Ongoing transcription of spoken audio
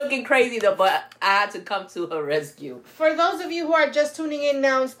looking crazy though, but I had to come to her rescue. For those of you who are just tuning in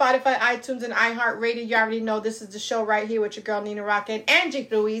now on Spotify, iTunes, and iHeartRadio, you already know this is the show right here with your girl Nina Rock and Angie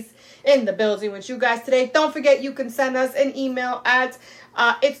Ruiz in the building with you guys today. Don't forget you can send us an email at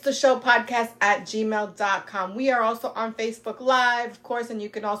itstheshowpodcast@gmail.com. We are also on Facebook Live, of course, and you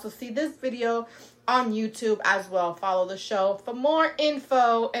can also see this video on YouTube as well. Follow the show for more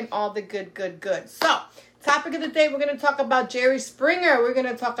info and all the good. So, topic of the day, we're going to talk about Jerry Springer. We're going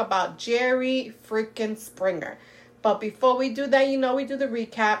to talk about Jerry freaking Springer. But before we do that, we do the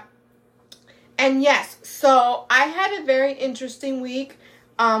recap. And yes, so I had a very interesting week.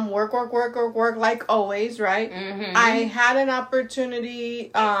 Work, like always, right? Mm-hmm. I had an opportunity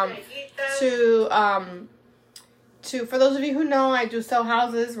to, for those of you who know, I do sell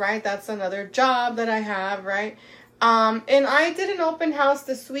houses, right? That's another job that I have, right? And I did an open house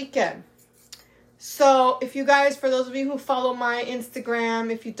this weekend. So if you guys, for those of you who follow my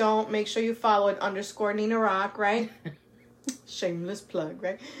Instagram, if you don't, make sure you follow it _Nina Rock, right? Shameless plug,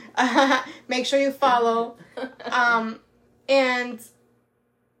 right? Make sure you follow.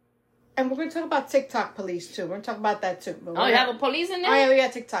 And we're going to talk about TikTok police, too. We're going to talk about that, too. You have a police in there? Oh, yeah, we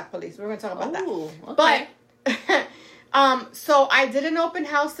got TikTok police. We're going to talk about that. Okay. But, so I did an open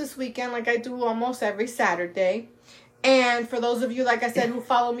house this weekend, like I do almost every Saturday. And for those of you, like I said, who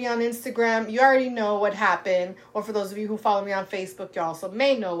follow me on Instagram, you already know what happened. Or for those of you who follow me on Facebook, you also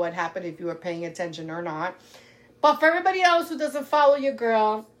may know what happened if you were paying attention or not. But for everybody else who doesn't follow your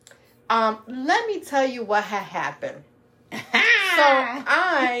girl, let me tell you what had happened. So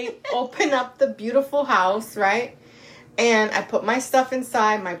I open up the beautiful house, right? And I put my stuff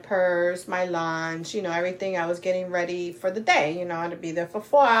inside, my purse, my lunch, everything. I was getting ready for the day. I had to be there for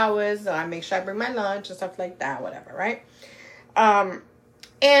 4 hours. So I make sure I bring my lunch and stuff like that, whatever, right?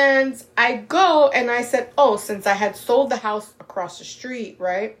 And I go and I said, since I had sold the house across the street,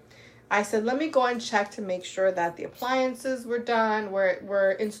 right? I said, let me go and check to make sure that the appliances were done,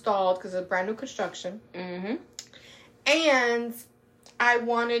 were installed, because it's brand new construction. Mm-hmm. And I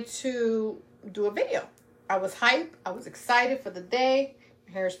wanted to do a video. I was hyped. I was excited for the day.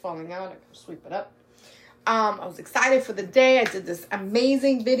 My hair is falling out. I can sweep it up. I was excited for the day. I did this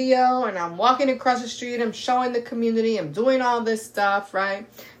amazing video, and I'm walking across the street. I'm showing the community. I'm doing all this stuff, right?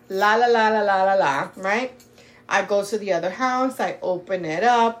 La, la, la, la, la, la, la, right? I go to the other house. I open it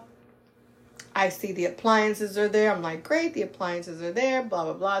up. I see the appliances are there. I'm like, great, the appliances are there, blah,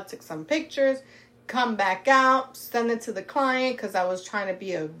 blah, blah. Took some pictures. Come back out, send it to the client because I was trying to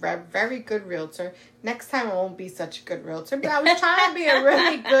be a very good realtor. Next time I won't be such a good realtor, but I was trying to be a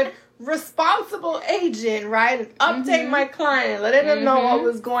really good, responsible agent, right? And update my client, letting them know what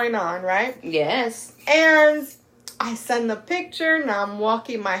was going on, right? Yes. And I send the picture. Now I'm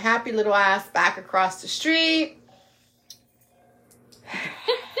walking my happy little ass back across the street.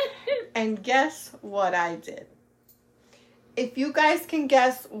 And guess what I did? If you guys can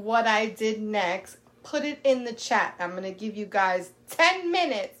guess what I did next, put it in the chat. I'm going to give you guys 10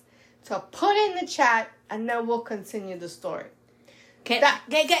 minutes to put in the chat, and then we'll continue the story. Can I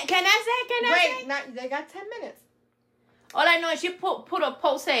say? Wait, they got 10 minutes. All I know is she put a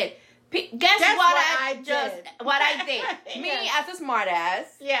post saying, guess what I did. Me Yes. as a smart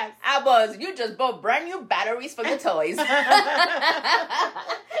ass. Yes. You just bought brand new batteries for the toys.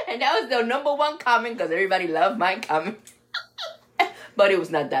 And that was the number one comment because everybody loved my comment. But it was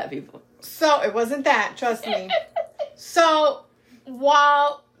not that, people. So it wasn't that, trust me. So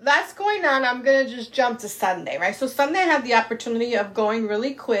while that's going on, I'm going to just jump to Sunday, right? So Sunday I had the opportunity of going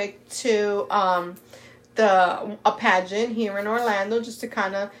really quick to a pageant here in Orlando just to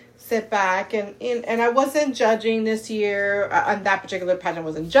kind of sit back and I wasn't judging this year. On that particular pageant, I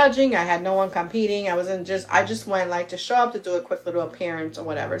wasn't judging. I had no one competing. I just went like to show up to do a quick little appearance or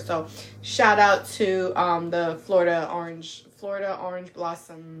whatever. So shout out to the Florida Orange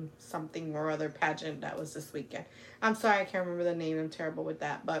Blossom something or other pageant that was this weekend. I'm sorry, I can't remember the name. I'm terrible with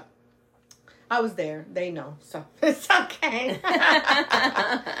that, but I was there. They know, so it's okay.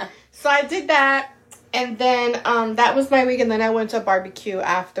 So I did that. And then that was my week. And then I went to a barbecue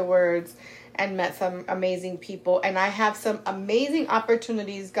afterwards and met some amazing people. And I have some amazing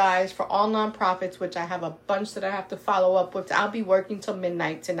opportunities, guys, for all nonprofits, which I have a bunch that I have to follow up with. I'll be working till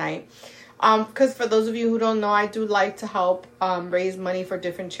midnight tonight. Because for those of you who don't know, I do like to help raise money for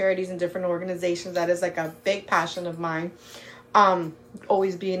different charities and different organizations. That is like a big passion of mine.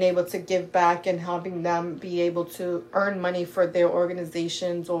 Always being able to give back and helping them be able to earn money for their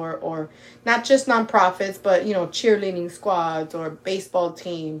organizations or not just nonprofits, but, cheerleading squads or baseball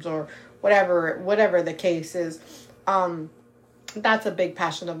teams or whatever the case is. that's a big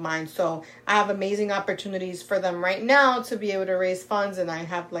passion of mine. So I have amazing opportunities for them right now to be able to raise funds. And I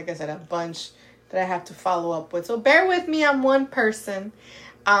have, like I said, a bunch that I have to follow up with. So bear with me. I'm one person.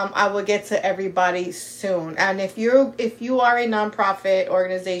 I will get to everybody soon. And if you are a nonprofit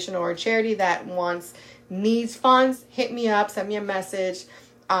organization or a charity that needs funds, hit me up, send me a message.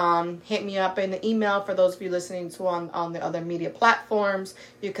 Hit me up in the email. For those of you listening to on the other media platforms,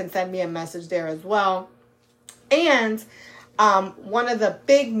 you can send me a message there as well. And one of the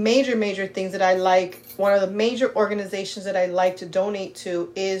big major things that I like, one of the major organizations that I like to donate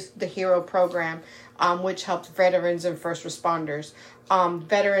to is the HERO program, which helps veterans and first responders.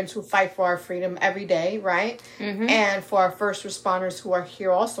 Veterans who fight for our freedom every day, right? Mm-hmm. And for our first responders who are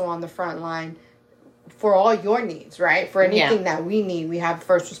here also on the front line for all your needs, right? For anything that we need. We have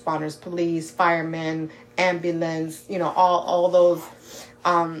first responders, police, firemen, ambulance, all those,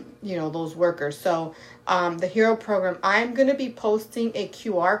 those workers. So the HERO program, I'm going to be posting a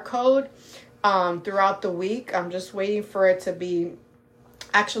QR code throughout the week. I'm just waiting for it to be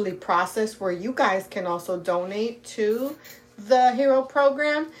actually processed where you guys can also donate to the HERO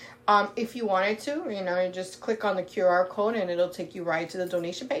program. If you wanted to, you just click on the QR code and it'll take you right to the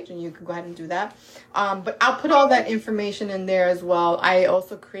donation page and you can go ahead and do that. But I'll put all that information in there as well. I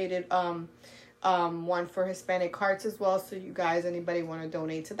also created one for Hispanic Hearts as well. So you guys, anybody want to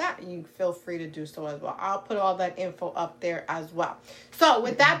donate to that, you feel free to do so as well. I'll put all that info up there as well. So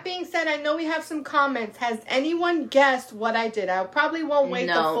with that being said, I know we have some comments. Has anyone guessed what I did? I probably won't wait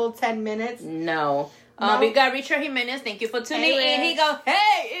the full 10 minutes. No. We got Richard Jimenez. Thank you for tuning in. He goes,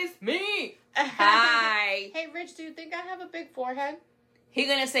 hey, it's me. Hi. Hey, Rich, do you think I have a big forehead? He's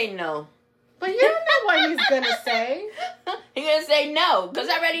going to say no. But you don't know what he's going to say. He's going to say no, because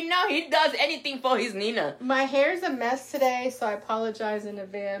I already know he does anything for his Nina. My hair's a mess today, so I apologize in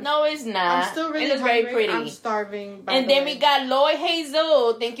advance. No, it's not. I'm still really hungry. Very pretty. I'm starving. And then we got Lloyd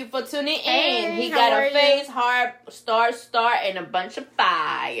Hazel. Thank you for tuning in. He got a face, heart, star, and a bunch of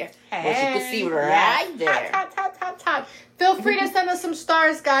fire. Hey. Which you can see right there. Hot. Feel free to send us some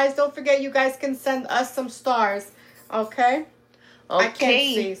stars, guys. Don't forget, you guys can send us some stars. Okay? I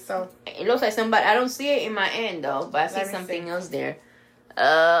can't see, so. It looks like somebody. I don't see it in my end, though, but I see something else there.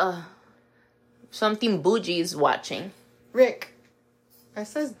 Something bougie is watching. Rick. It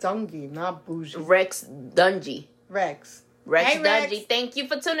says Dungy, not bougie. Rex Dungy. Rex. Hey, Dungy. Rex. Thank you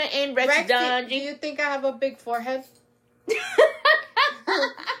for tuning in, Rex Dungy. Do you think I have a big forehead?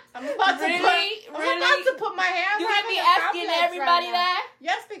 I'm about to put my hands. You gonna be asking everybody that?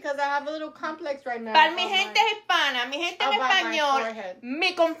 Yes, because I have a little complex right now. Para mi gente hispana, mi gente en español,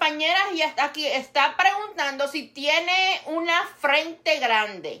 mi compañera aquí está preguntando si tiene una frente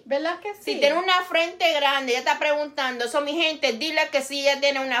grande. ¿Verdad que sí? Si tiene una frente grande, ella está preguntando. So, mi gente, dile que si ella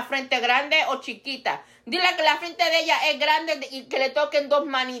tiene una frente grande o chiquita. Dile que la frente de ella es grande y que le toquen 2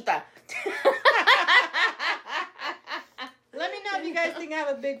 manitas. Let me know if you guys think I have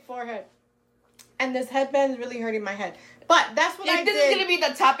a big forehead. And this headband is really hurting my head. But that's what I did. This is going to be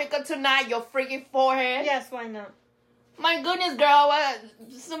the topic of tonight, your freaking forehead. Yes, why not? My goodness, girl.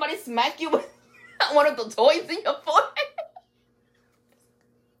 Somebody smack you with one of the toys in your forehead.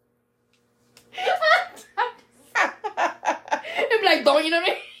 I'm like, don't you know what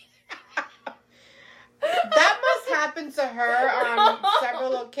I mean? That must happen to her on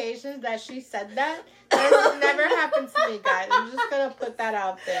several occasions that she said that. It never happened to me, guys. I'm just going to put that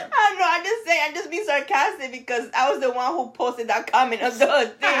out there. I know. I'm just being sarcastic because I was the one who posted that comment on the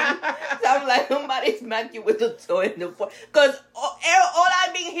thing. So I'm like, somebody smacked you with the toy in the forehead. Because all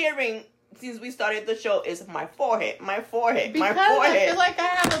I've been hearing since we started the show is my forehead. Because I feel like I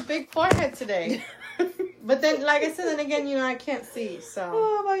have a big forehead today. But then, like I said, then again, I can't see, so.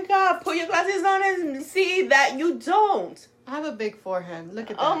 Oh, my God. Put your glasses on and see that you don't. I have a big forehead. Look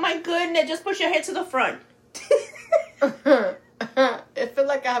at that. Oh, my goodness. Just push your head to the front. I feel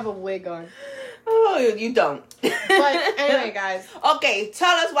like I have a wig on. Oh, you don't. But anyway, guys. Okay,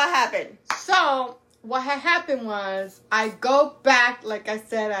 tell us what happened. So, what had happened was, I go back, like I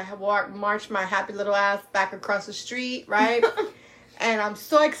said, I marched my happy little ass back across the street, right? And I'm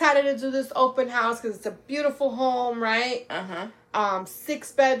so excited to do this open house because it's a beautiful home, right?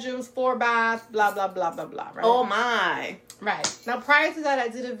 6 bedrooms, 4 baths, blah, blah, blah, blah, blah, right? Oh, my. Right. Now, prior to that, I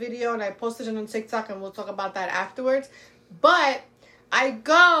did a video and I posted it on TikTok and we'll talk about that afterwards. But I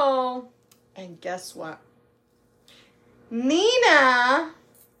go and guess what? Nina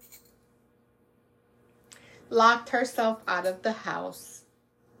locked herself out of the house.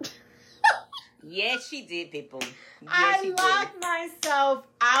 Yes, she did, people. Yes, I locked myself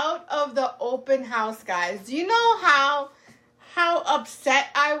out of the open house, guys. Do you know how upset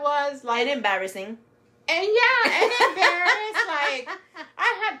I was? Like, and embarrassing. And embarrassed. Like,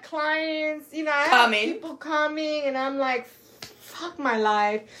 I had clients, you know, I had people coming, and I'm like, fuck my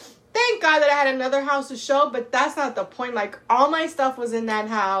life. Thank God that I had another house to show, but that's not the point. Like, all my stuff was in that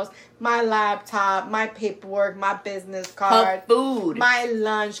house. My laptop, my paperwork, my business card. Her food. My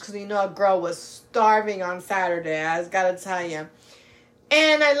lunch, because, you know, a girl was starving on Saturday. I just got to tell you.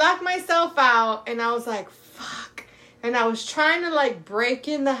 And I locked myself out, and I was like, fuck. And I was trying to, like, break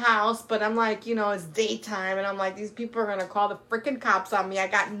in the house, but I'm like, you know, it's daytime, and I'm like, these people are going to call the freaking cops on me. I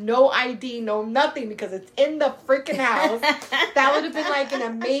got no ID, no nothing, because it's in the freaking house. That would have been, like, an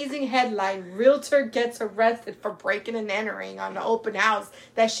amazing headline. Realtor gets arrested for breaking and entering on the open house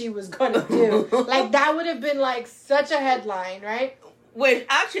that she was going to do. Like, that would have been, like, such a headline, right? Which,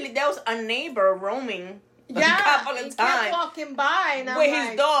 actually, there was a neighbor roaming a couple of times. Kept walking by, and I'm with like,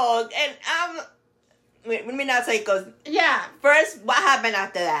 his dog, and let me not say, because yeah. First, what happened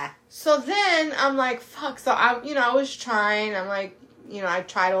after that? So then I'm like, fuck. So I was trying. I'm like, you know, I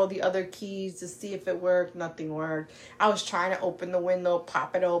tried all the other keys to see if it worked. Nothing worked. I was trying to open the window,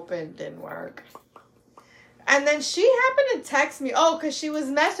 pop it open, didn't work. And then she happened to text me. Oh, because she was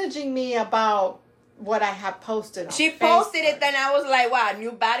messaging me about what I had posted on She Facebook. posted it, then I was like, wow,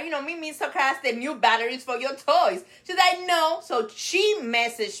 new battery. You know, me sarcastic, new batteries for your toys. She's like, no. So she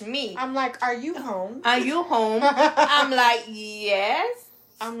messaged me. I'm like, are you home? Are you home? I'm like, yes.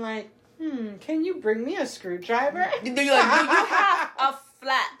 I'm like, can you bring me a screwdriver? Do you have a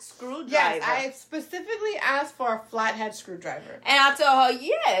flat screwdriver? Yes, I specifically asked for a flathead screwdriver. And I told her,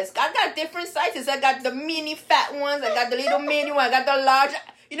 yes. I got different sizes. I got the mini fat ones. I got the little mini one. I got the large.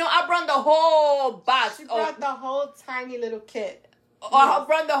 You know, I brought the whole box. She brought the whole tiny little kit. I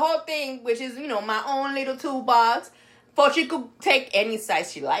brought the whole thing, which is, you know, my own little toolbox. For she could take any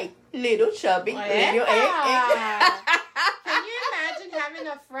size she liked. Little, chubby, little, Can you imagine having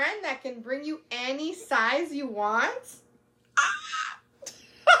a friend that can bring you any size you want?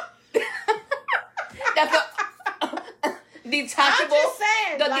 That's a detachable. I'm just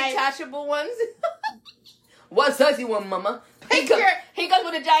saying, the detachable ones. What size you want, mama? He comes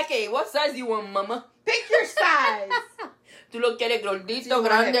with a jacket. What size you want, mama? Pick your size. Tú lo quieres gordito,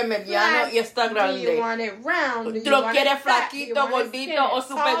 grande, mediano y está grande. Do you want it round? Tú lo quieres flaquito, gordito o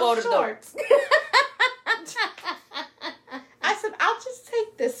super gordo. I said, I'll just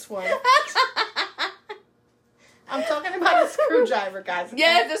take this one. I'm talking about a screwdriver, guys. Okay?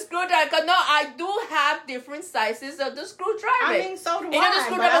 Yes, the screwdriver. No, I do have different sizes of the screwdriver. I mean, so do I. You know, the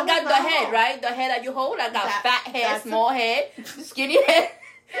screwdriver got the head, right? The head that you hold. I got fat head, small head, skinny head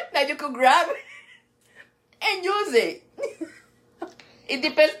that you could grab and use it. It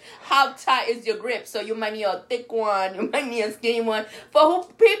depends how tight is your grip. So you might need a thick one. You might need a skinny one. For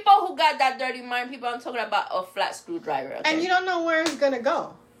people who got that dirty mind, people, I'm talking about a flat screwdriver. Okay? And you don't know where it's going to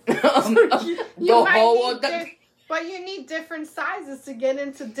go. The whole... But you need different sizes to get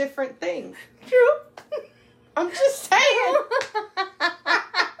into different things. True. I'm just saying.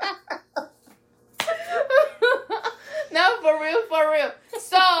 No, for real.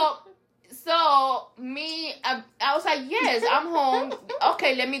 So me, I was like, yes, I'm home.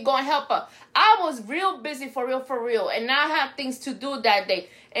 Okay, let me go and help her. I was real busy, for real. And I had things to do that day.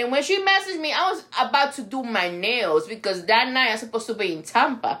 And when she messaged me, I was about to do my nails because that night I was supposed to be in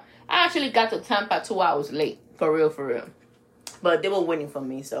Tampa. I actually got to Tampa 2 hours late. For real. But they were waiting for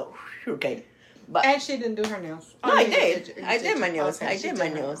me, so okay. But and she didn't do her nails. No, I did. I did my nails. Okay, I did my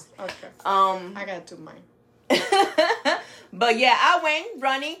nails. Okay. I gotta do mine. But yeah, I went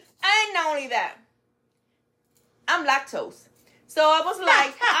running, and not only that, I'm lactose. So I was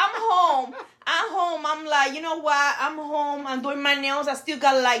like, I'm home. I'm like, you know what? I'm home. I'm doing my nails. I still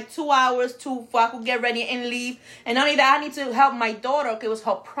got like 2 hours before I could get ready and leave. And not only that, I need to help my daughter. It was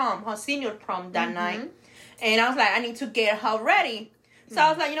her prom, her senior prom that night. And I was like, I need to get her ready. So I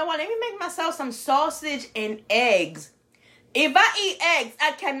was like, you know what? Let me make myself some sausage and eggs. If I eat eggs,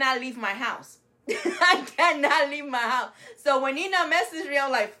 I cannot leave my house. I cannot leave my house. So when Nina messaged me, I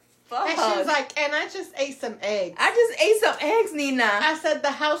was like, fuck. And she was like, and I just ate some eggs. I just ate some eggs, Nina. I said,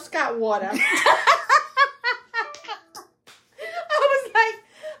 the house got water. I was like,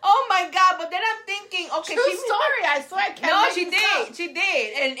 oh my God. But then I'm thinking, okay. True story. I swear I can't. No, she did. She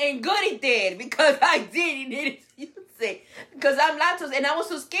did. And good it did. Because I did. You say. Because I'm lactose. And I was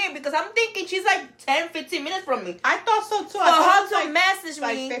so scared because I'm thinking she's like 10, 15 minutes from me. I thought so too. For her to message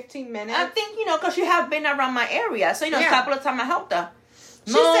me. Like 15 minutes. I think, because she have been around my area. So, a couple of times I helped her.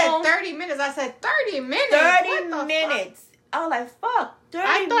 She said 30 minutes. I said 30 minutes. 30 minutes. I was like, fuck.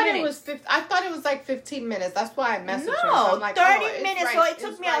 30 minutes. I thought it was like 15 minutes. That's why I messaged her. No, So I'm like, 30 minutes. Right, so it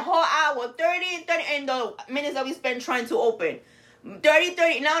took me a whole hour. 30 and the minutes that we spent trying to open.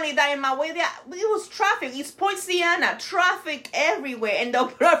 30. Not only that, in my way there, it was traffic. It's Point Sienna. Traffic everywhere. And the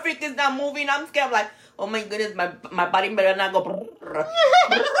traffic is not moving. I'm scared. I'm like, oh my goodness, my body better not go. My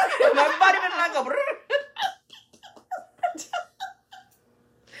body better not go.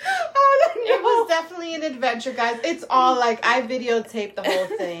 It was definitely an adventure, guys. It's all like I videotaped the whole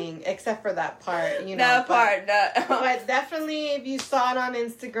thing, except for that part, you know. But definitely, if you saw it on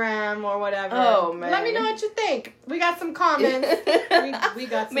Instagram or whatever, oh man, let me know what you think. We got some comments. we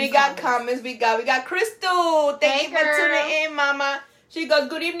got some. We got comments. We got Crystal. Thank you for tuning in, Mama. She goes,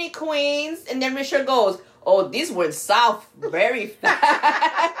 "Good evening, Queens," and then Richard goes, "Oh, this went south very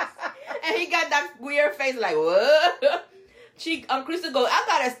fast," and he got that weird face like, "What?" Crystal goes, "I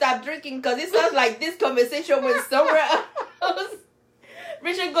gotta stop drinking because it sounds like this conversation went somewhere else."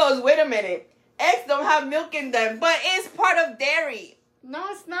 Richard goes, "Wait a minute. Eggs don't have milk in them, but it's part of dairy." No,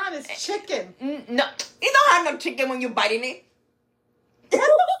 it's not. It's chicken. No, you don't have no chicken when you're biting it. What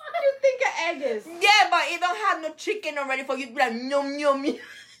do you think an egg is? Yeah, but it don't have no chicken already for you to be like, yum, yum, yum.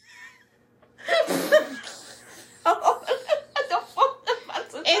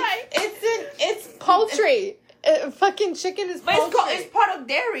 It's poultry. Fucking chicken is poultry. But it's part of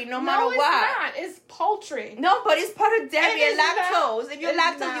dairy, no matter what. No, it's not. It's poultry. No, but it's part of dairy and lactose. Not. If you're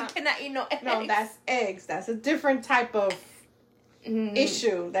lactose, you cannot eat no eggs. No, that's eggs. That's a different type of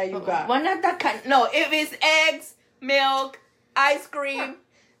issue that you got. Why not that kind? No, if it's eggs, milk, ice cream.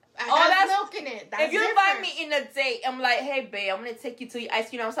 That's milk in it. That's if you different. invite me in a date, I'm like, hey, babe, I'm going to take you to your ice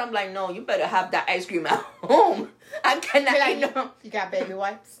cream house. I'm like, no, you better have that ice cream at home. I cannot eat no. You got baby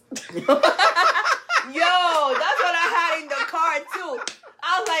wipes? Yo, that's what I had in the car too.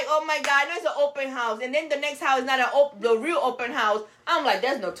 I was like, oh my God, there's an open house. And then the next house is not the real open house. I'm like,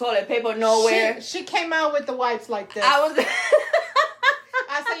 there's no toilet paper nowhere. She came out with the wipes like this.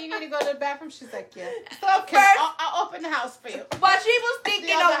 I said, you need to go to the bathroom? She's like, yeah. So okay, I'll open the house for you. But she was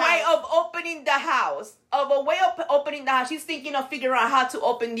thinking a way of opening the house. Opening the house. She's thinking of figuring out how to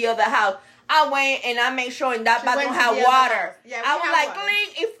open the other house. I went and I made sure in that bathroom had water. Yeah, I was like,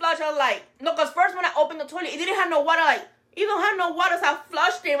 clean, it flushed. I was like, no, because first when I opened the toilet, it didn't have no water. Like, you don't have no water, so I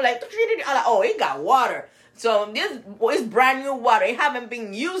flushed it. Like, I'm like, oh, it got water. So this is brand new water. It haven't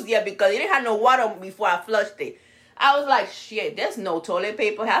been used yet because it didn't have no water before I flushed it. I was like, shit, there's no toilet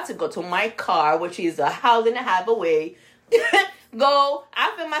paper. I had to go to my car, which is a house and a half away. Go,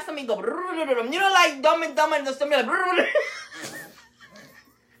 I feel my stomach go, you know, like Dumb and Dumber, and the stomach like,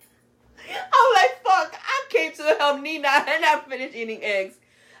 I'm like, fuck, I came to help Nina and I finished eating eggs.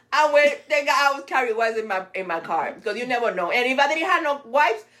 I went, thank God I was carrying wipes in my car because you never know. And if I didn't have no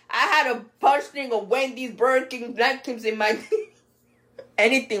wipes, I had a bunch thing of Wendy's, Burger King, napkins in my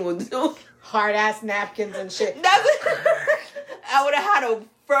anything would do. Hard ass napkins and shit. I would have had a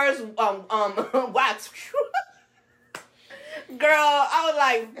first wax. Girl, I was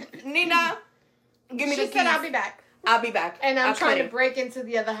like, Nina, give me the keys. She said, I'll be back. I'll be back. And I'm trying to break into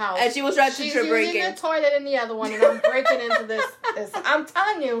the other house. And she was trying to break in. She's using the toilet in the other one, and I'm breaking into this. I'm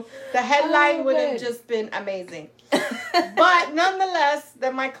telling you, the headline would have just been amazing. But nonetheless,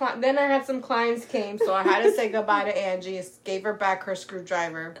 then I had some clients came, so I had to say goodbye to Angie. Gave her back her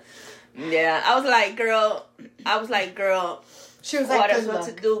screwdriver. Yeah, I was like, girl. She was like, good luck.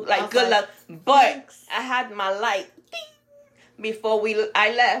 To do? Like, good luck. But thanks. I had my light. Before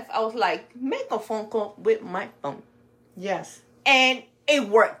I left, I was like, make a phone call with my phone. Yes. And it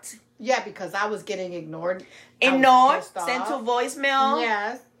worked. Yeah, because I was getting ignored. Sent to voicemail.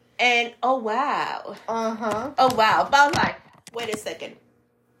 Yes. And, oh, wow. Uh-huh. Oh, wow. But I was like, wait a second.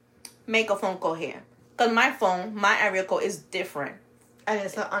 Make a phone call here. Because my area code is different. And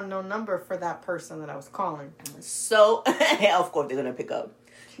it's an unknown number for that person that I was calling. So, of course, they're going to pick up.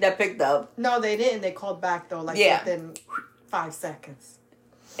 They picked up. No, they didn't. They called back, though, within 5 seconds.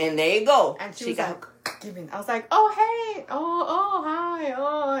 And there you go. And she was like, I was like, oh, hey. Oh, hi.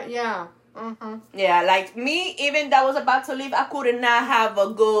 Oh, yeah. Mm-hmm. Yeah, like me, even that was about to leave, I could not have a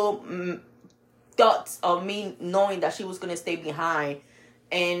good thoughts of me knowing that she was going to stay behind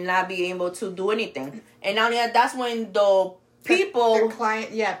and not be able to do anything. And now that's when the people... The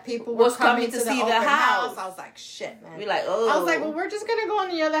client, people were coming to see the house. I was like, shit, man. We're like, oh. I was like, well, we're just going to go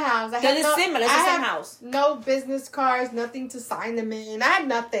in the other house. Because it's similar. It's the same house. No business cards, nothing to sign them in. I had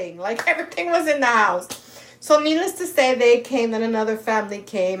nothing. Like, everything was in the house. So, needless to say, they came, then another family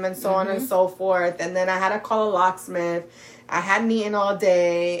came, and so on and so forth. And then I had to call a locksmith. I hadn't eaten all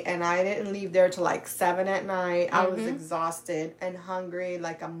day, and I didn't leave there till like 7 at night. I was exhausted and hungry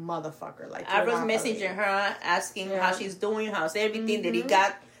like a motherfucker. Like, I was messaging her, asking how she's doing, how's everything. Did he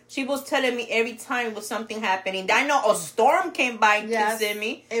got She was telling me every time it was something happening. I know a storm came by and kissing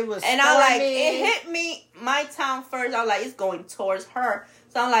me. It was and stormy. I'm like, it hit me, my town first. I'm like, it's going towards her.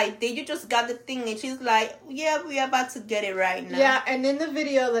 So I'm like, did you just got the thing? And she's like, yeah, we're about to get it right now. Yeah, and in the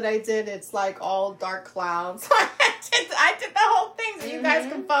video that I did, it's like all dark clouds. I did the whole thing, so you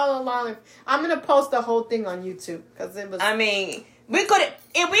guys can follow along. I'm going to post the whole thing on YouTube, because it was... I mean, we could,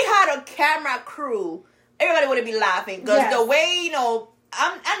 if we had a camera crew, everybody would be laughing. Because the way, you know,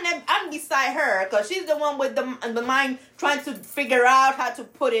 I'm beside her, because she's the one with the mind trying to figure out how to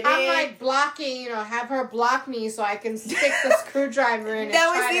put it in. I'm like blocking, have her block me so I can stick the screwdriver in.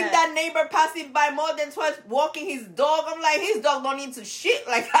 Then we see that neighbor passing by more than twice, walking his dog. I'm like, his dog don't need to shit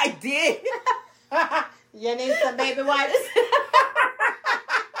like I did. You need some baby wipes.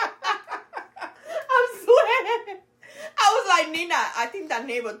 I swear. I was like, Nina, I think that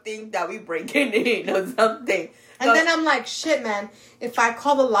neighbor thinks that we breaking in or something. And then I'm like, shit, man. If I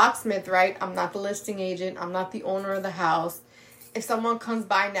call the locksmith, right? I'm not the listing agent. I'm not the owner of the house. If someone comes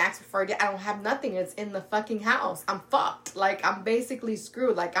by and asks for it, I don't have nothing. It's in the fucking house. I'm fucked. Like, I'm basically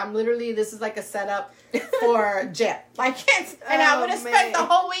screwed. Like, I'm literally, this is like a setup for jail. Like, and I would have spent the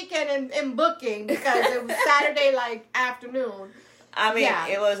whole weekend in booking because it was Saturday, like, afternoon. I mean,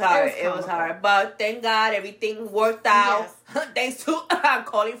 it was hard. It was hard. But thank God everything worked out. Yes. Thanks to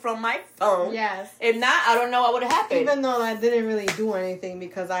calling from my phone. Yes. If not, I don't know what would have happened. Even though I didn't really do anything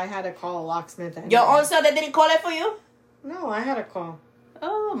because I had to call a locksmith. Anyway. Your own son, they didn't call it for you? No, I had to call.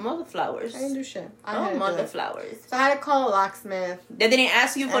 Oh, mother flowers. I didn't do shit. Mother flowers. So I had to call a locksmith. They didn't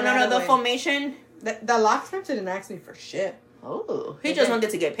ask you for none of the information? The locksmith didn't ask me for shit. Oh. He just wanted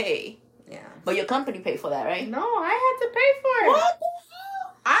to get paid. Yeah. But your company paid for that, right? No, I had to pay for it. What the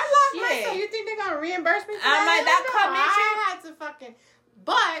hell? I locked myself. You think they're going to reimburse me for I'm like, that commission? I had to fucking...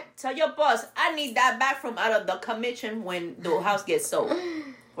 But... Tell your boss, I need that back from out of the commission when the house gets sold.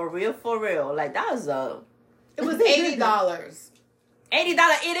 For real, for real. Like, that was It was $80. $80. It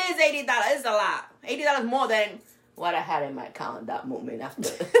is $80. It's a lot. $80 more than what I had in my account at that moment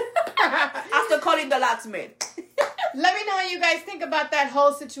after calling the locksmith. Let me know what you guys think about that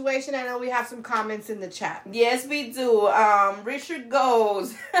whole situation. I know we have some comments in the chat. Yes, we do. Richard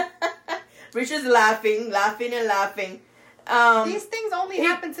goes. Richard's laughing. These things only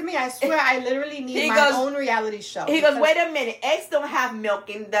happen to me. I swear I literally need my own reality show. He goes, wait a minute. Eggs don't have milk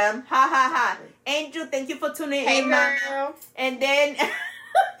in them. Ha, ha, ha. Angel, thank you for tuning in, Mama. And then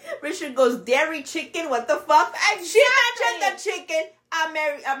Richard goes, dairy chicken? What the fuck? Exactly. She mentioned the chicken.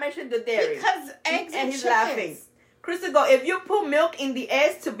 I mentioned the dairy. Because eggs and he's laughing. Crystal go, if you put milk in the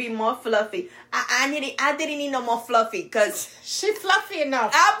eggs to be more fluffy, I didn't need no more fluffy because she's fluffy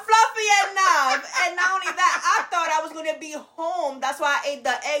enough. I'm fluffy enough. And not only that, I thought I was going to be home. That's why I ate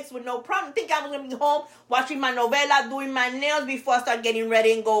the eggs with no problem. Think I was going to be home watching my novela, doing my nails before I start getting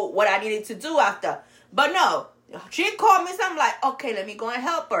ready and go what I needed to do after. But no, she called me, so I'm like, okay, let me go and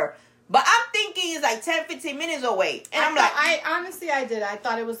help her. But I'm thinking it's like 10, 15 minutes away. And I'm like... I did. I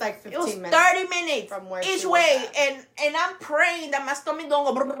thought it was like 15 minutes. 30 minutes from where each way. And I'm praying that my stomach don't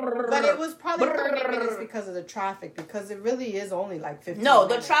go... But it was probably 30 minutes because of the traffic. Because it really is only like 15 minutes. No,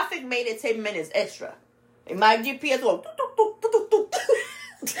 the traffic made it 10 minutes extra. And my GPS was...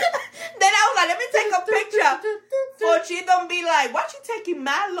 Then I was like, let me take a picture. For she don't be like, why she taking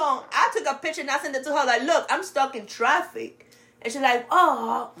mad long? I took a picture and I sent it to her like, look, I'm stuck in traffic. And she's like,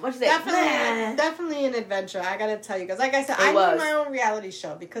 oh, what's that? Definitely an adventure. I gotta tell you, because like I said, I need my own reality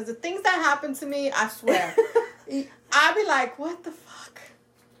show because the things that happen to me, I swear, I'll be like, what the fuck?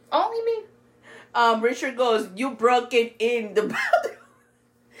 Only me. Richard goes, you broke it in the bathroom.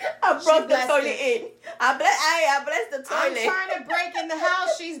 I broke the toilet in. I blessed the toilet. I'm trying to break in the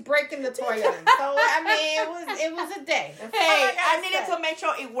house. She's breaking the toilet in. So I mean, it was a day. Hey, I needed to make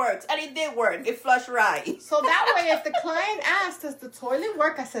sure it worked, and it did work. It flushed right. So that way, if the client asked, "Does the toilet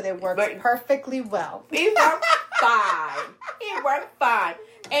work?" I said it works perfectly well. It worked fine. It worked fine.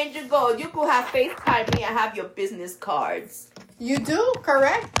 And you go. You could have FaceTime me. I have your business cards. You do,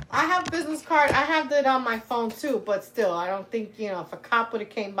 correct? I have business card. I have that on my phone too, but still, I don't think, if a cop would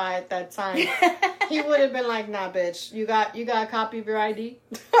have came by at that time, he would have been like, nah, bitch, you got a copy of your ID?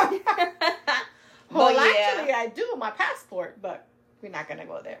 Well, actually, I do, my passport, but we're not going to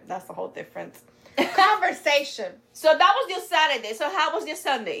go there. That's a whole different conversation. So that was your Saturday. So how was your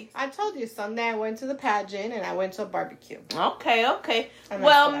Sunday? I told you, Sunday I went to the pageant and I went to a barbecue. Okay.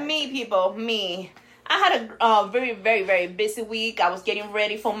 Well, me. I had a very, very, very busy week. I was getting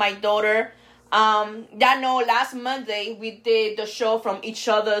ready for my daughter. Last Monday we did the show from each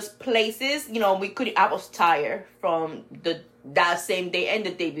other's places. I was tired from that same day and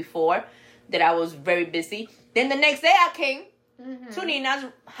the day before that I was very busy. Then the next day I came to Nina's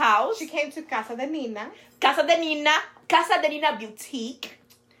house. She came to Casa de Nina. Casa de Nina Boutique,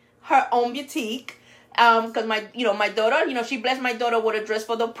 her own boutique. Because my daughter, she blessed my daughter with a dress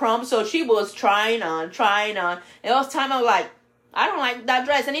for the prom, so she was trying on. And it was time I'm like, I don't like that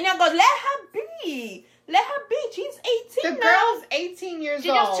dress. And Nina goes, let her be. She's 18 The now. girl's 18 years old. She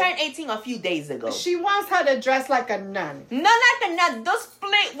just turned 18 a few days ago. She wants her to dress like a nun. Not like a nun. The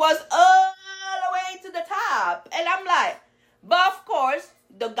split was all the way to the top. And I'm like, but of course,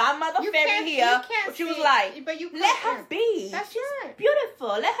 the godmother fairy here, she was like, but let her be. That's She's right. beautiful.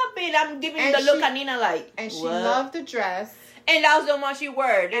 Let her be. And I'm giving And the look at Nina like, and she what? loved the dress. And that was the one she wore.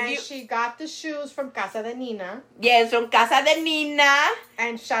 And she got the shoes from Casa de Nina. Yes, from Casa de Nina.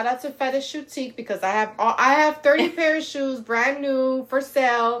 And shout out to Fetish Boutique because I have 30 pair of shoes, brand new, for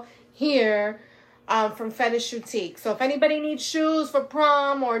sale here, from Fetish Boutique. So if anybody needs shoes for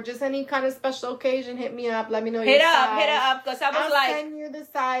prom or just any kind of special occasion, hit me up. Let me know your size. Hit her up, because I'll send you the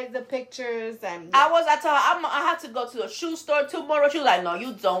size, the pictures, and I told her I had to go to a shoe store tomorrow. She was like, no,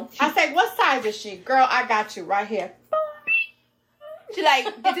 you don't. I said, what size is she? Girl, I got you right here. She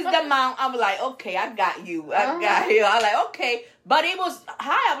like, this is the amount. I'm like, okay, I got you. I got you. I'm like, okay. But it was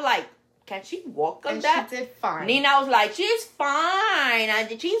high. I'm like, can she walk on that? She did fine. Nina was like, she's fine.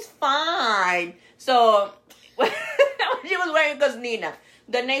 She's fine. So, she was wearing because Nina.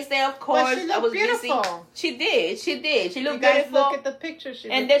 The next day, of course, I was beautiful. busy. She did. She looked you guys beautiful. Look at the picture.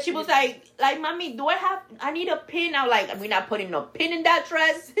 And then she was like, Mommy, I need a pin? I'm like, we're not putting no pin in that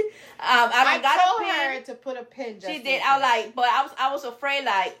dress. I told her to put a pin. She did. I was like, but I was afraid,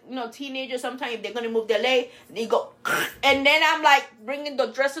 like, teenagers, sometimes if they're going to move their leg, they go, and then I'm like, bringing the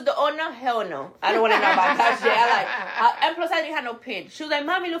dress to the owner? Hell no. I don't want to know about that shit. And plus, I didn't have no pin. She was like,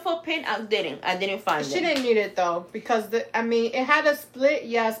 Mommy, look for a pin. I didn't find it. She didn't need it, though, because, it had a split,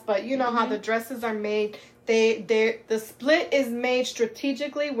 yes, but you know how the dresses are made. The split is made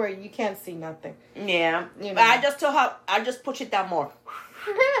strategically where you can't see nothing. Yeah. But I just told her, I just push it down more.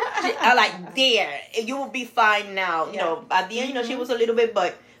 I like, there, you will be fine now. You know, at the end, she was a little bit,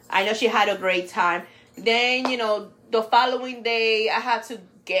 but I know she had a great time. Then, the following day, I had to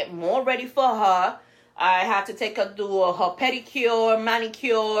get more ready for her. I had to take her to her pedicure,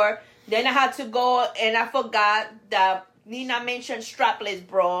 manicure. Then I had to go, and I forgot that Nina mentioned strapless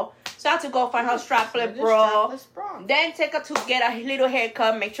bra. So I had to go find her strapless bra. Then take her to get a little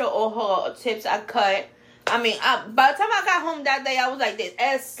haircut, make sure all her tips are cut. By the time I got home that day, I was like this.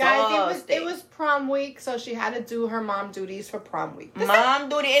 Guys, it was prom week, so she had to do her mom duties for prom week. Mom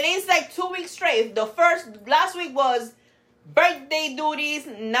duty. And it's like 2 weeks straight. Last week was birthday duties.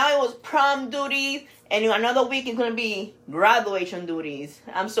 Now it was prom duties. And another week is going to be graduation duties.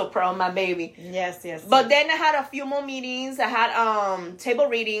 I'm so proud of my baby. Yes. But then I had a few more meetings. I had table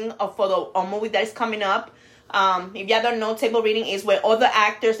reading for the movie that is coming up. If y'all don't know, table reading is where all the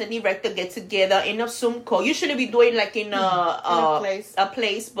actors and director get together in a Zoom call. Usually we do it like in a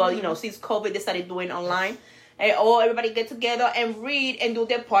place. But, since COVID, they started doing online. And everybody get together and read and do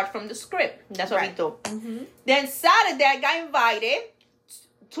their part from the script. That's what we do. Mm-hmm. Then Saturday, I got invited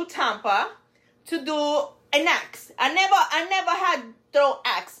to Tampa to do an axe. I never had throw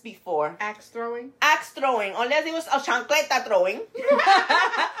axe before. Axe throwing, unless it was a chancleta throwing,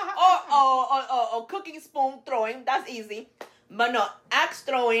 or cooking spoon throwing. That's easy. But no, axe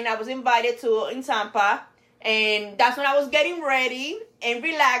throwing. I was invited to in Tampa, and that's when I was getting ready and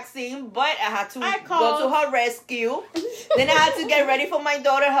relaxing. But I had to go to her rescue. Then I had to get ready for my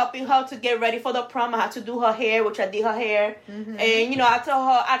daughter, helping her to get ready for the prom. I had to do her hair, which I did her hair. Mm-hmm. And, I told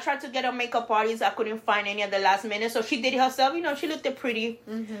her, I tried to get a makeup artist. I couldn't find any at the last minute. So she did it herself. She looked pretty.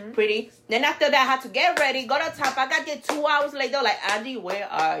 Mm-hmm. Pretty. Then after that, I had to get ready, go to Tampa. I got there 2 hours later. Like, Angie, where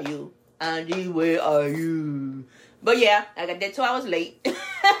are you? But yeah, I got there 2 hours late.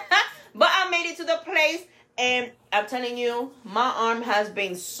 But I made it to the place. And I'm telling you, my arm has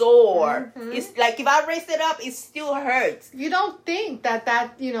been sore. Mm-hmm. It's like if I raise it up, it still hurts. You don't think that,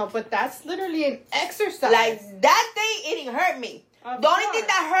 but that's literally an exercise. Like that day, it didn't hurt me. The only thing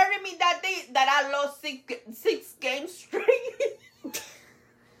that hurted me that day, that I lost six games straight.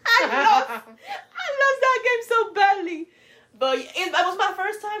 I lost that game so badly. But it was my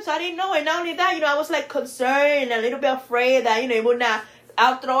first time, so I didn't know. And not only that, I was like concerned and a little bit afraid that, it would not.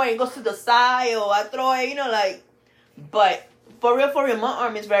 I'll throw it and goes to the side, or I throw it, but for real, my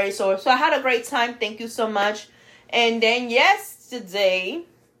arm is very sore. So I had a great time. Thank you so much. And then yesterday,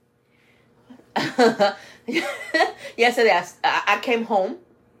 I came home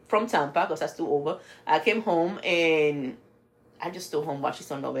from Tampa because I still over. I came home and I just stood home watching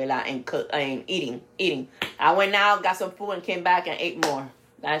some novela and cook and eating. I went out, got some food, and came back and ate more.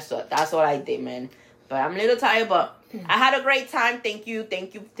 That's what I did, man. But I'm a little tired, but I had a great time. Thank you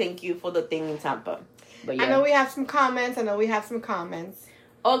for the thing in Tampa. But yeah. I know we have some comments.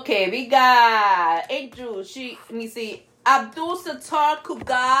 Okay, we got Andrew. Let me see. Abdul Sattar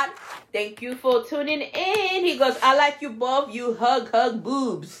Kugad. Thank you for tuning in. He goes, I like you both. You hug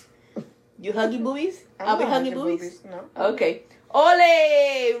boobs. You huggy boobies? Are we hugging boobies? No. Okay.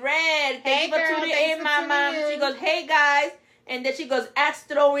 Ole, Red. Thank you for girl, tuning thanks in, for Mama. tuning in. She goes, hey guys. And then she goes, axe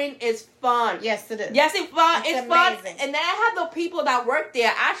throwing is fun. Yes, it is. Yes, it's fun. It's fun. amazing. And then I have the people that work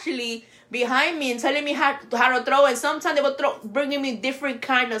there actually behind me and telling me how to throw. And sometimes they will bringing me different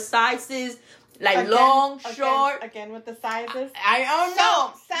kind of sizes, like long, short. Again with the sizes. I don't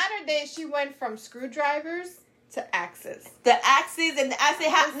know. So, Saturday, she went from screwdrivers to axes. The axes and the axes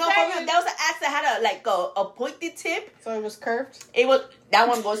had no. For real, there was an axe that had a pointed tip. So it was curved. That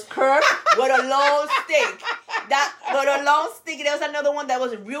one was curved with a long stick. There was another one that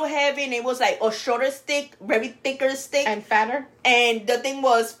was real heavy and it was like a shorter stick, very thicker stick, and fatter. And the thing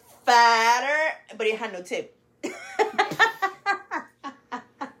was fatter, but it had no tip.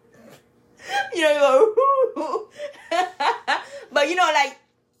 You know, but you know, like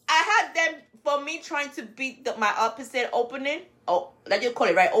I had them for me trying to beat my opposite opening. Oh, that you call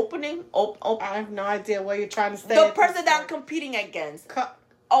it, right? Opening? I have no idea what you're trying to say. The person that I'm competing against.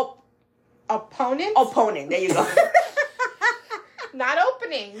 Opponent? Opponent. There you go. Not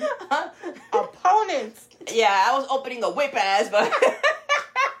opening. Opponent. Yeah, I was opening a whip ass, but...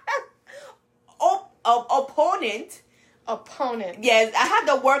 Opponent. Yes, I had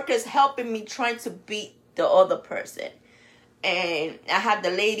the workers helping me trying to beat the other person. And I had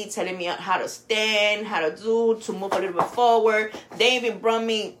the lady telling me how to stand, how to do, to move a little bit forward. They even brought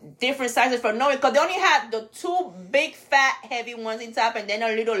me different sizes from nowhere because they only had the two big, fat, heavy ones in top and then a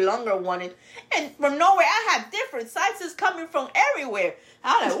little longer one. And from nowhere, I had different sizes coming from everywhere.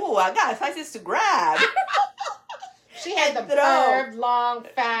 I was like, ooh, I got sizes to grab. She had the curved, long,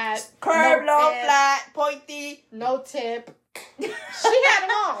 fat. Curved, long, flat, pointy. No tip. She had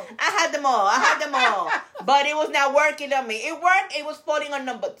them all. I had them all. But it was not working on me. It worked. It was falling on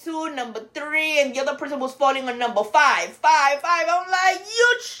number 2, number 3, and the other person was falling on number 5. I'm like,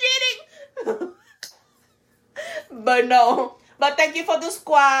 you cheating. But no. But thank you for the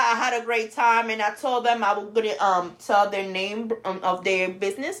squad. I had a great time, and I told them I was gonna tell their name of their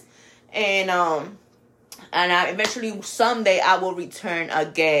business, and I eventually someday I will return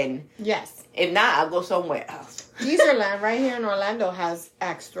again. Yes. If not, I'll go somewhere else. Deezerland right here in Orlando has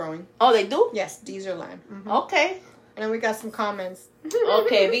axe throwing. Oh, they do? Yes, Deezerland. Mm-hmm. Okay. And then we got some comments.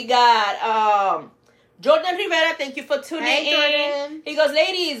 Okay, we got Jordan Rivera. Thank you for tuning in. Jordan. He goes,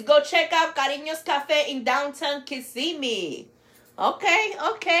 ladies, go check out Cariños Cafe in downtown Kissimmee.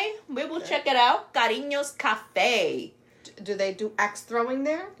 Okay. We will check it out. Cariños Cafe. Do they do axe throwing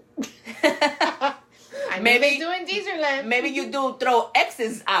there? Maybe doing Deezerland. Maybe you do throw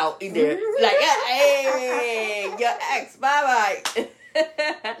X's out in there. Like, hey, your X, bye.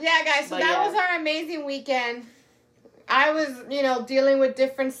 Yeah, guys. So that was our amazing weekend. I was, dealing with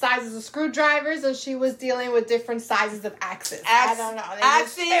different sizes of screwdrivers, and she was dealing with different sizes of axes. I don't know.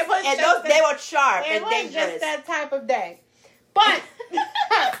 They were sharp and dangerous. It was just that type of day. But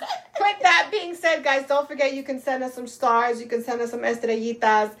with that being said, guys, don't forget you can send us some stars. You can send us some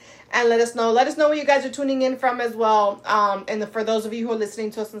estrellitas and let us know. Let us know where you guys are tuning in from as well. And for those of you who are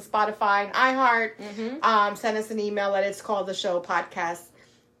listening to us on Spotify and iHeart, send us an email. It's called The Show Podcast.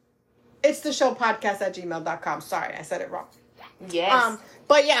 It's The Show Podcast at gmail.com. Sorry, I said it wrong. Yes.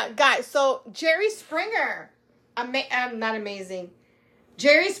 But yeah, guys. So Jerry Springer, not amazing.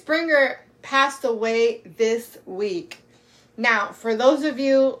 Jerry Springer passed away this week. Now, for those of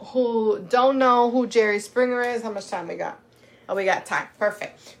you who don't know who Jerry Springer is, how much time we got? Oh, we got time.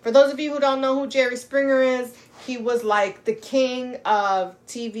 Perfect. For those of you who don't know who Jerry Springer is, he was like the king of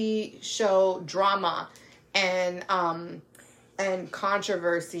TV show drama and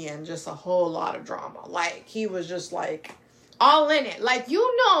controversy and just a whole lot of drama. Like, he was just like all in it. Like,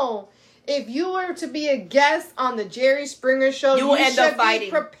 if you were to be a guest on the Jerry Springer show, you end up fighting.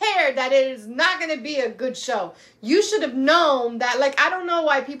 Be prepared that it is not going to be a good show. You should have known that. Like, I don't know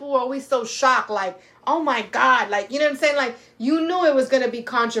why people were always so shocked. Like, oh my God. Like, you know what I'm saying? Like, you knew it was going to be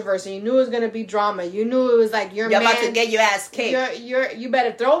controversy. You knew it was going to be drama. You knew it was like, you're about to get your ass kicked. You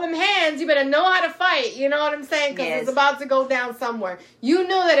better throw them hands. You better know how to fight. You know what I'm saying? Because it's about to go down somewhere. You knew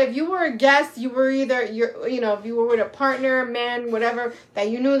that if you were a guest, you were either, if you were with a partner, man, whatever, that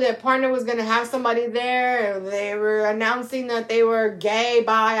you knew that partner was going to have somebody there. Or they were announcing that they were gay,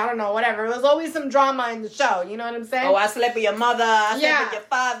 bi, I don't know, whatever. There was always some drama in the show. You know what I'm saying? Oh, I slept with your mother. I slept with your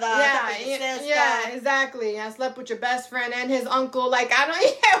father. I slept with your sister. exactly. I slept with your best friend and his uncle. Like, I don't,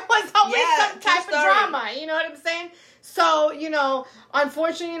 it was always some type of drama. You know what I'm saying? So,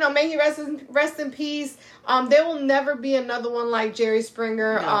 unfortunately, may he rest in peace. There will never be another one like Jerry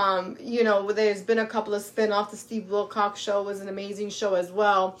Springer. No. There's been a couple of spin-offs. The Steve Wilkos show was an amazing show as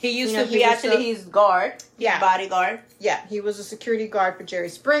well. He used to be actually his guard, his bodyguard. Yeah, he was a security guard for Jerry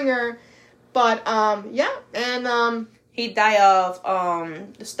Springer. But, and he died of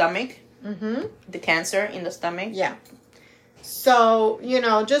the stomach. Mm-hmm. The cancer in the stomach. Yeah. So,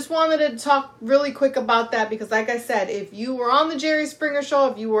 just wanted to talk really quick about that because, like I said, if you were on the Jerry Springer show,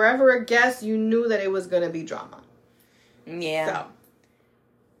 if you were ever a guest, you knew that it was going to be drama. Yeah. So.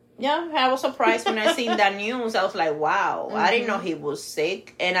 Yeah, I was surprised when I seen that news. I was like, wow, I didn't know he was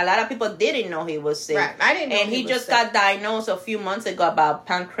sick. And a lot of people didn't know he was sick. Right, I didn't know he just got diagnosed a few months ago about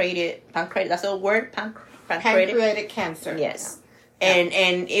pancreatic, that's the word? Pancreatic cancer. Yes. Yeah.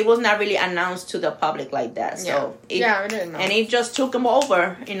 And it was not really announced to the public like that. So I didn't know. And it just took him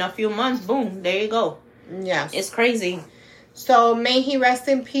over in a few months. Boom, there you go. Yeah. It's crazy. So may he rest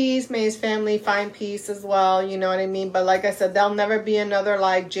in peace. May his family find peace as well. You know what I mean? But like I said, there'll never be another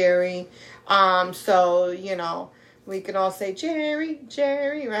like Jerry. So, we can all say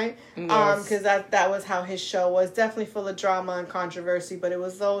Jerry, right? Yes. Because that was how his show was. Definitely full of drama and controversy, but it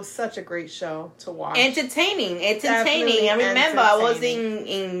was such a great show to watch. Entertaining. Definitely I remember I was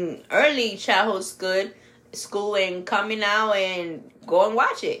in early childhood school and coming out and go and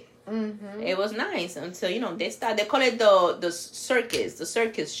watch it. Mm-hmm. It was nice until they call it the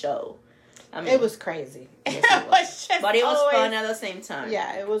circus show. I mean, it was crazy. Yes, it was. But it was always fun at the same time.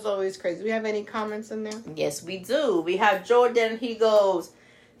 Yeah, it was always crazy. We have any comments in there? Yes, we do. We have Jordan. He's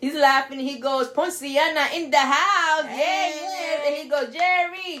laughing. He goes, Ponciana in the house. Hey. Yeah. And he goes,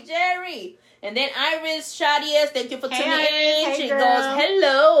 Jerry. And then Iris Shadies, thank you for tuning in. She goes,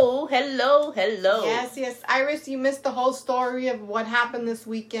 hello. Yes. Iris, you missed the whole story of what happened this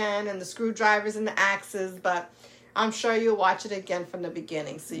weekend and the screwdrivers and the axes, but I'm sure you'll watch it again from the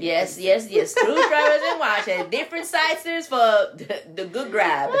beginning. So yes. Screwdrivers and watch it. Different sizes for the good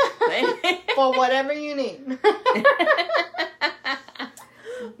grab. For whatever you need.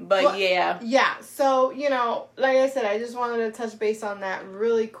 But yeah. Yeah. So, like I said, I just wanted to touch base on that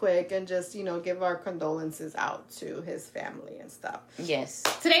really quick and just, give our condolences out to his family and stuff. Yes.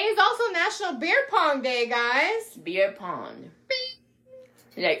 Today is also National Beer Pong Day, guys. Beer pong.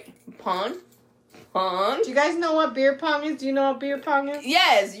 Like, pong? Do you guys know what beer pong is? Do you know what beer pong is?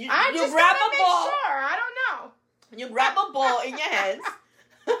 Yes. You grab a ball. Sure. I don't know. You grab a ball in your hands.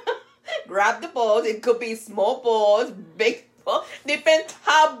 Grab the balls. It could be small balls, big balls. Depends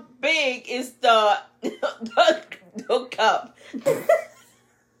how big is the cup.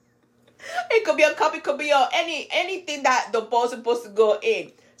 It could be a cup. It could be anything that the ball's supposed to go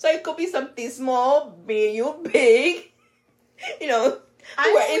in. So it could be something small, medium, big.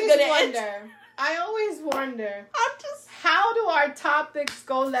 I always wonder. How do our topics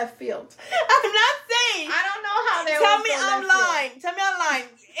go left field? I'm not saying. I don't know how they Tell me online.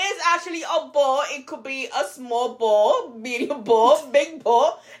 It's actually a ball. It could be a small ball, medium ball, big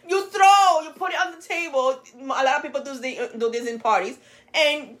ball. You put it on the table. A lot of people do this in parties.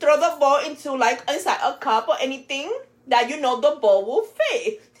 And throw the ball into inside a cup or anything that the ball will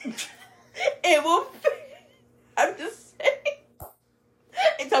fit. It will fit. I'm just saying.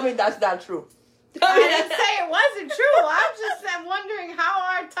 And tell me that's not true. I didn't say it wasn't true. I'm just wondering how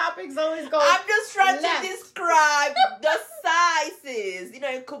our topics always go. I'm just trying to describe the sizes.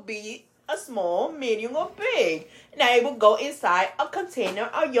 It could be a small, medium, or big. Now it will go inside a container,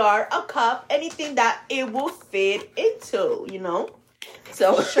 a jar, a cup, anything that it will fit into.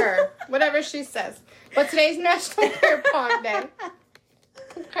 So sure, whatever she says. But today's National Beer Pong Day.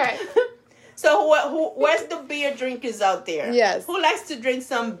 Okay. So where's the beer drinkers out there? Yes. Who likes to drink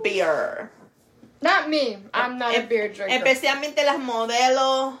some beer? Not me. I'm not a beer drinker. Especialmente las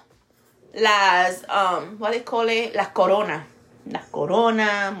modelos, las, what do they call it? Las Corona. Las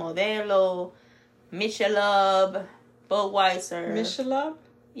Corona, Modelo, Michelob, Budweiser. Michelob?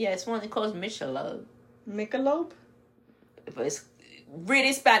 Yeah, it's one that calls Michelob. Michelob? But it's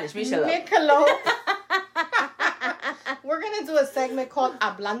really Spanish, Michelob. Michelob. We're going to do a segment called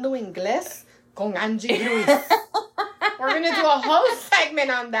Hablando Inglés con Angie Ruiz. We're going to do a whole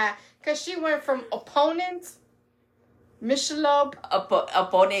segment on that. Because she went from opponents, Michelob.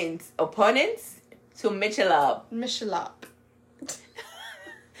 Opponents to Michelob. Michelob.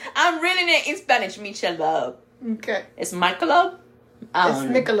 I'm reading it in Spanish, Michelob. Okay. It's Michelob? It's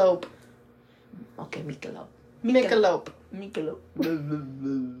Michelob. Okay, Michelob. Michelob.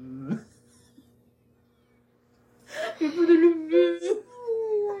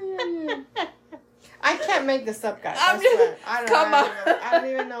 can't make this up, guys. I'm I just- swear. come on. I don't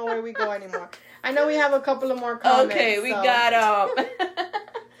even know where we go anymore. I know we have a couple of more comments. Okay, we so. got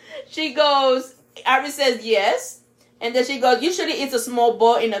she goes, Iris says yes. And then she goes, usually it's a small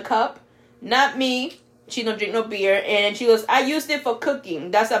bowl in a cup. Not me. She don't drink no beer. And she goes, I used it for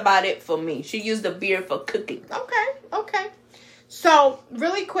cooking. That's about it for me. She used the beer for cooking. Okay. So,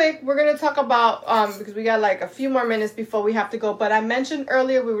 really quick, we're going to talk about, because we got like a few more minutes before we have to go. But I mentioned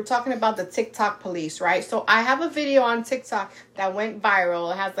earlier, we were talking about the TikTok police, right? So, I have a video on TikTok that went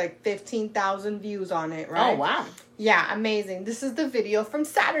viral. It has like 15,000 views on it, right? Oh, wow. Yeah, amazing. This is the video from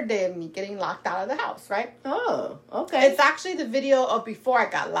Saturday of me getting locked out of the house, right? Oh, okay. It's actually the video of before I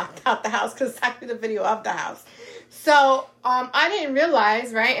got locked out the house, because it's actually the video of the house. So, I didn't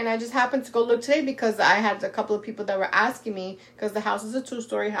realize, right? And I just happened to go look today because I had a couple of people that were asking me, because the house is a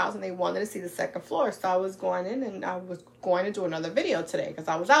 2-story house and they wanted to see the second floor. So I was going in and I was going to do another video today because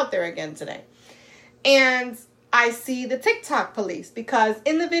I was out there again today. And I see the TikTok police because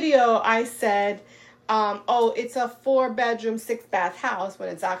in the video I said, oh, it's a 4-bedroom, 6-bath house when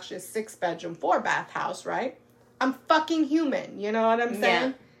it's actually a 6-bedroom, 4-bath house, right? I'm fucking human. You know what I'm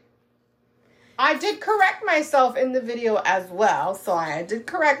saying? Yeah. I did correct myself in the video as well. So I did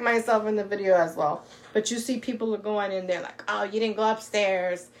correct myself in the video as well. But you see people are going in there like, oh, you didn't go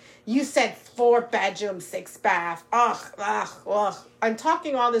upstairs. You said 4-bedroom, 6-bath. Ugh. I'm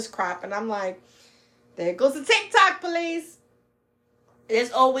talking all this crap. And I'm like, there goes the TikTok police.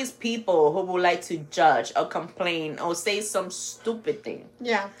 There's always people who would like to judge or complain or say some stupid thing.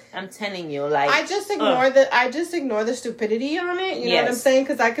 Yeah. I'm telling you, like... I just ignore the stupidity on it. You know what I'm saying?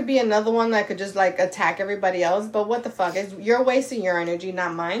 Because I could be another one that could just, like, attack everybody else. But what the fuck? You're wasting your energy,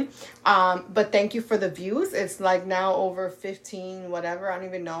 not mine. But thank you for the views. It's, like, now over 15, whatever. I don't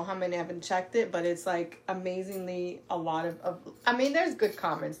even know how many. I haven't checked it. But it's, like, amazingly a lot of... I mean, there's good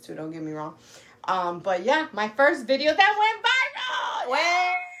comments, too. Don't get me wrong. But, yeah, my first video that went viral.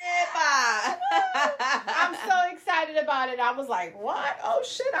 I'm so excited about it. I was like, what? Oh,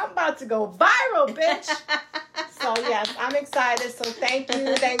 shit, I'm about to go viral, bitch. So, yes, I'm excited. So, thank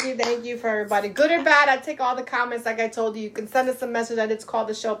you for everybody. Good or bad, I take all the comments like I told you. You can send us a message at It's Called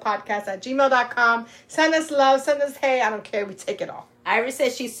The Show Podcast at gmail.com. Send us love. Send us hey. I don't care. We take it all. Iris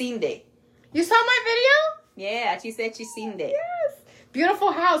said she's seen it. You saw my video? Yeah, she said she's seen it. Yes.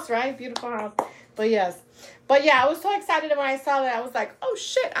 Beautiful house, right? Beautiful house. But, yes. But yeah, I was so excited when I saw that. I was like, oh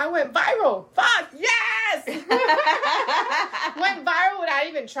shit, I went viral. Fuck, yes! Went viral without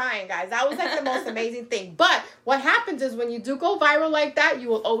even trying, guys. That was like the most amazing thing. But what happens is when you do go viral like that, you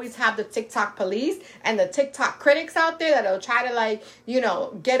will always have the TikTok police and the TikTok critics out there that'll try to, like, you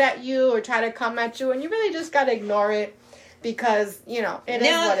know, get at you or try to come at you. And you really just got to ignore it. Because, you know, it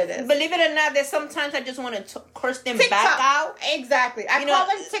is what it is. Believe it or not, there's sometimes I just want to curse them TikTok. back out. Exactly. I call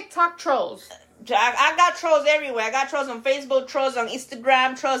them TikTok trolls. I got trolls everywhere. I got trolls on Facebook, trolls on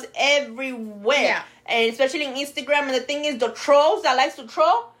Instagram, trolls everywhere. Yeah. And especially on Instagram. And the thing is, the trolls that likes to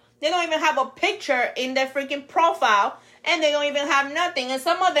troll, they don't even have a picture in their freaking profile. And they don't even have nothing. And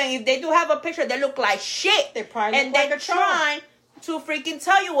some of them, if they do have a picture, they look like shit. They probably look like they're trying to freaking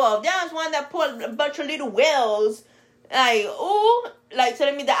tell you off. There was one that put a bunch of little whales. Like, ooh. Like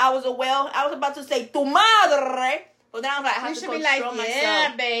telling me that I was a whale. I was about to say, tu madre. But then I was like, I have to control myself.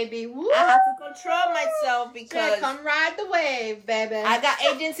 Yeah, baby. Woo. I have to control myself because... come ride the wave, baby. I got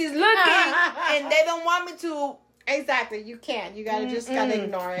agencies looking and they don't want me to... Exactly. You can't. You just gotta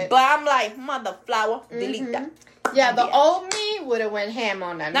ignore it. But I'm like, mother flower, delete that. Yeah, the old me would have went ham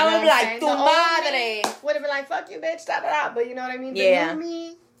on that. Now I'm like, tu madre. Would have been like, fuck you, bitch, da. But you know what I mean? Yeah. The new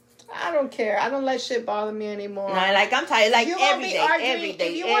me, I don't care. I don't let shit bother me anymore. No, like, I'm tired. Like, every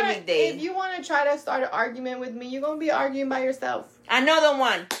day. If you want to try to start an argument with me, you're going to be arguing by yourself. Another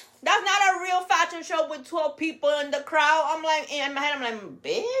one. That's not a real fashion show with 12 people in the crowd. I'm like, in my head, I'm like,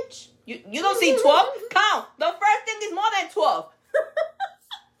 bitch, you don't see 12? Count. The first thing is more than 12.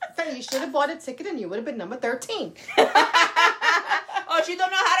 So you should have bought a ticket and you would have been number 13. Oh, she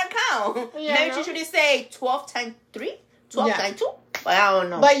don't know how to count. Yeah, maybe she should say 12 times 3? 12 times 2? But I don't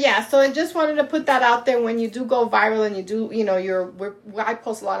know. But yeah, so I just wanted to put that out there. When you do go viral and you do, you know, I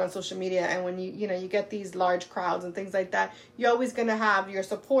post a lot on social media, and when you get these large crowds and things like that, you're always gonna have your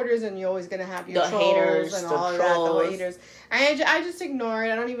supporters and you're always gonna have your trolls haters and all of that, the haters. And I just ignore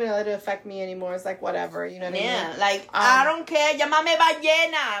it. I don't even let it affect me anymore. It's like whatever, you know what I mean? Yeah, like I don't care. Llámame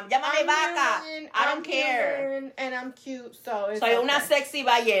ballena, llámame vaca. I don't care. And I'm cute, so it's Soy una sexy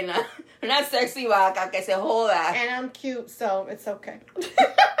ballena, una sexy vaca que se joda. And I'm cute, so it's okay.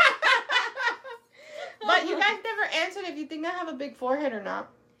 But you guys never answered if you think I have a big forehead or not.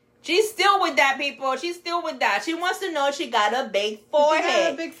 She's still with that, people. She's still with that. She wants to know if she got a big forehead. She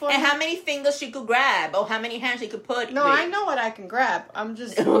got a big forehead. And how many fingers she could grab. Or how many hands she could put. No, I know what I can grab. I'm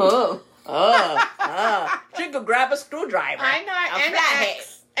just... She could grab a screwdriver. I know.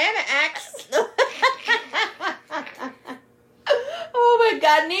 And an axe. Oh my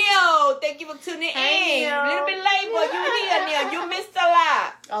God, Neil! Thank you for tuning in. Neil. A little bit late, but you here, Neil. You missed a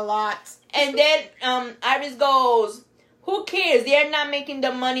lot. A lot. And then Iris goes, "Who cares? They're not making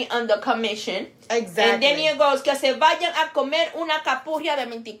the money on the commission." Exactly. And then Neil goes, "Que se vayan a comer una capurria de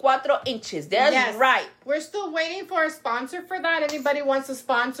 24 inches." That's right. We're still waiting for a sponsor for that. Anybody wants to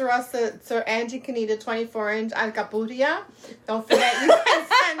sponsor us so Angie can eat a 24-inch alcapurria? Don't forget, you can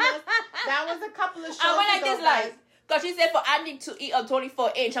send us. That was a couple of shows I went like ago, this, guys. like, because she said for Andy to eat a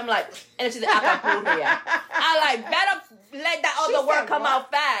 24-inch. I'm like, and then she said acapurria. I like, better let that other word come out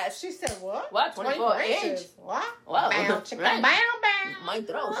fast. She said what? What? 24 inch? What? Wow. Bow, chicka, Right. bow, bow. My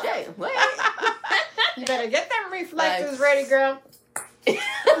throat, shit. Wait. You better get them reflexes Like- ready, girl.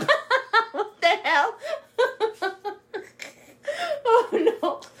 What the hell? Oh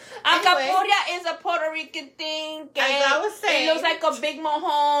no. Acapurria is a Puerto Rican thing. As I was saying. It looks like a big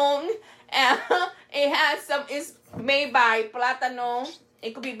mojon. It has it's made by plátano.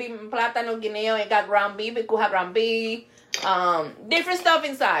 It could be plátano guineo. It got ground beef. It could have ground beef. Different stuff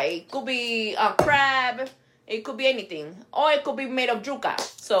inside. It could be crab. It could be anything. Or it could be made of yuca.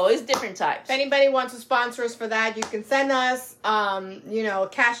 So it's different types. If anybody wants to sponsor us for that, you can send us,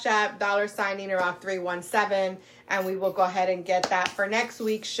 Cash App, $Ninarock317, and we will go ahead and get that for next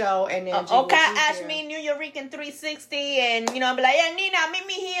week's show. And then Okay, ask me New Yorican 360, and I'll be like, yeah, Nina, meet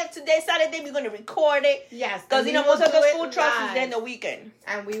me here today, Saturday. We're gonna record it. Yes, Because and most we of will the do food it trucks is live. then the weekend.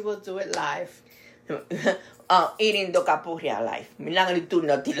 And we will do it live. Eating the capurria live. I'm not gonna do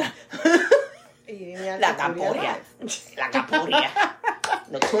nothing like La capurria. La capurria.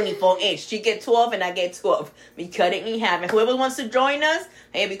 The 24-inch. She get 12 and I get 12. We cut it in half. And whoever wants to join us,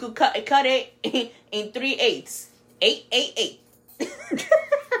 hey, we could cut it in 3/8. 8. 8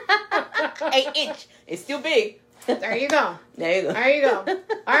 inch. It's still big. There you go. There you go. There you go.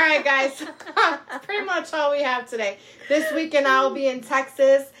 All right, guys. That's pretty much all we have today. This weekend I'll be in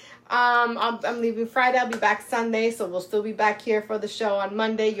Texas. I'm leaving Friday. I'll be back Sunday, so we'll still be back here for the show on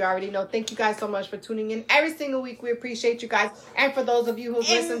Monday. You already know. Thank you guys so much for tuning in every single week. We appreciate you guys. And for those of you who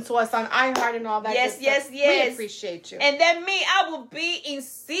listen to us on iHeart and all that Yes, good stuff, yes. we appreciate you. And then me, I will be in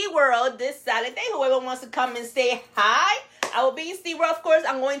SeaWorld this Saturday. Whoever wants to come and say hi, I will be in SeaWorld. Of course,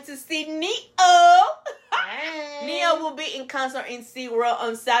 I'm going to see Neo. Hey. Neo will be in concert in SeaWorld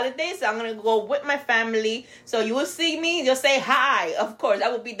on Saturday, so I'm going to go with my family. So you will see me, just say hi. Of course, I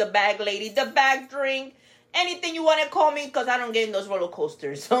will be the bag lady, the bag drink, anything you want to call me, because I don't get in those roller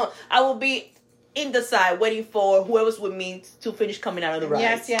coasters. So I will be in the side waiting for whoever's with me to finish coming out of the ride.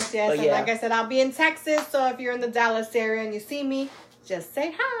 Yes. But And like I said, I'll be in Texas, so if you're in the Dallas area and you see me, just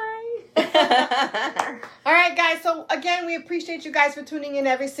say hi. All right, guys. So again, we appreciate you guys for tuning in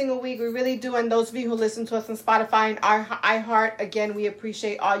every single week. We really do. And those of you who listen to us on Spotify and our iHeart, again, we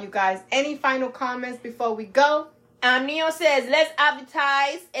appreciate all you guys. Any final comments before we go? Neo says, let's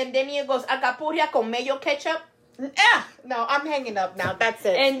advertise. And then Neo goes, alcapurria con mayo ketchup. No, I'm hanging up now. That's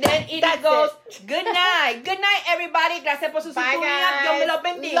it. And then it goes, good night. Good night, everybody. Gracias por su Bye, sintonía. Dios me los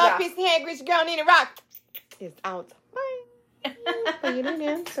guys. bendiga. Love, peace, and hair. Grease, girl, Nina Rock is out. Bye. Oh, you didn't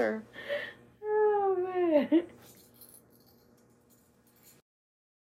answer. Oh, man.